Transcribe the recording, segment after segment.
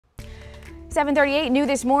7:38 new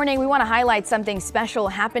this morning. We want to highlight something special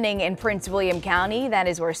happening in Prince William County. That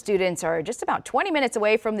is where students are just about 20 minutes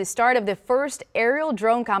away from the start of the first aerial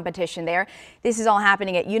drone competition there. This is all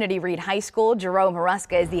happening at Unity Reed High School. Jerome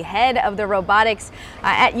Hruska is the head of the robotics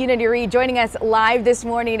at Unity Reed, joining us live this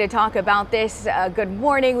morning to talk about this. Good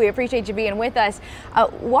morning. We appreciate you being with us.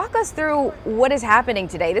 Walk us through what is happening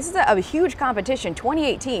today. This is a huge competition,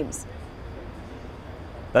 28 teams.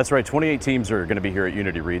 That's right, 28 teams are going to be here at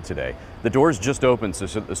Unity Reed today. The doors just opened, so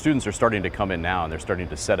the students are starting to come in now, and they're starting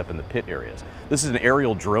to set up in the pit areas. This is an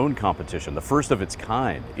aerial drone competition, the first of its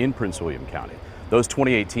kind in Prince William County. Those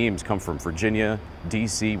 28 teams come from Virginia,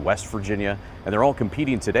 DC, West Virginia, and they're all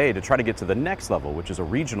competing today to try to get to the next level, which is a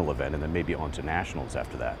regional event, and then maybe on to nationals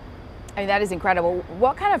after that. I mean, that is incredible.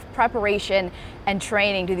 What kind of preparation and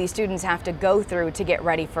training do these students have to go through to get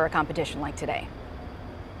ready for a competition like today?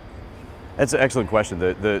 That's an excellent question.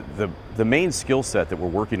 The main skill set that we're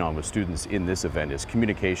working on with students in this event is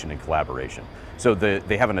communication and collaboration. So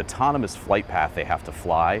they have an autonomous flight path they have to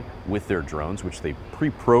fly with their drones, which they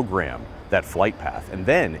pre-program that flight path. And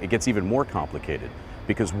then it gets even more complicated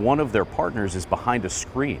because one of their partners is behind a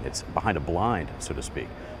screen. It's behind a blind, so to speak.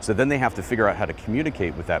 So then they have to figure out how to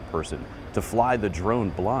communicate with that person to fly the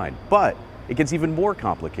drone blind. But it gets even more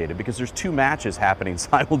complicated because there's two matches happening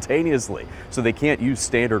simultaneously. So they can't use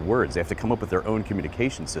standard words. They have to come up with their own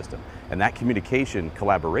communication system. And that communication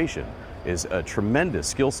collaboration is a tremendous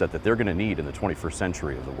skill set that they're going to need in the 21st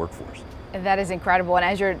century of the workforce. That is incredible. And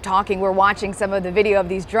as you're talking, we're watching some of the video of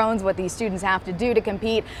these drones, what these students have to do to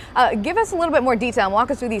compete. Give us a little bit more detail and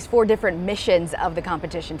walk us through these 4 different missions of the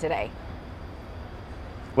competition today.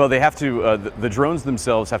 Well, they have to, the drones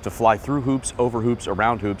themselves have to fly through hoops, over hoops,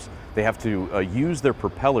 around hoops. They have to use their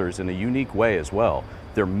propellers in a unique way as well.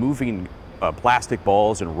 They're moving plastic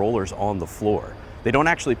balls and rollers on the floor. They don't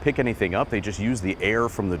actually pick anything up, they just use the air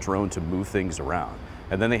from the drone to move things around.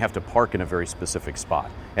 And then they have to park in a very specific spot.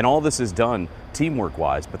 And all this is done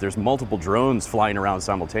teamwork-wise, but there's multiple drones flying around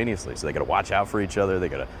simultaneously. So they gotta watch out for each other, they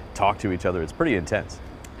gotta talk to each other. It's pretty intense.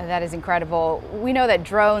 That is incredible. We know that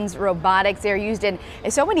drones, robotics, they're used in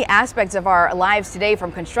so many aspects of our lives today,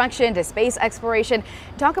 from construction to space exploration.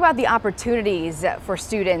 Talk about the opportunities for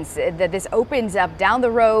students that this opens up down the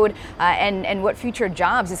road and what future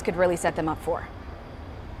jobs this could really set them up for.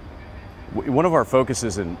 One of our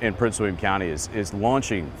focuses in Prince William County is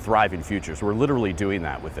launching thriving futures. We're literally doing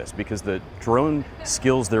that with this because the drone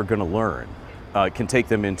skills they're going to learn can take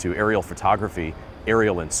them into aerial photography,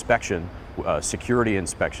 aerial inspection, security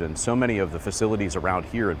inspection. So many of the facilities around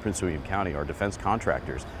here in Prince William County, our defense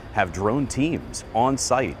contractors, have drone teams on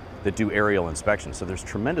site that do aerial inspection. So there's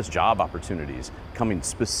tremendous job opportunities coming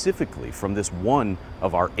specifically from this one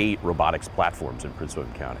of our 8 robotics platforms in Prince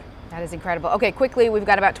William County. That is incredible. Okay, quickly, we've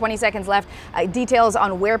got about 20 seconds left. Details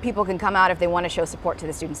on where people can come out if they want to show support to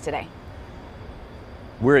the students today.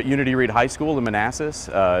 We're at Unity Reed High School in Manassas.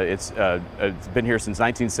 It's been here since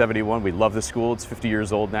 1971. We love the school. It's 50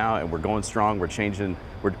 years old now, and we're going strong. We're changing.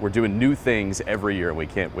 We're doing new things every year, and we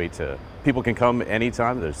can't wait to. People can come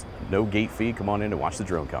anytime. There's no gate fee. Come on in and watch the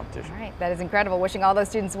drone competition. All right, that is incredible. Wishing all those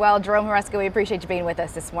students well. Jerome Hruska, we appreciate you being with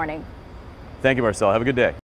us this morning. Thank you, Marcel. Have a good day.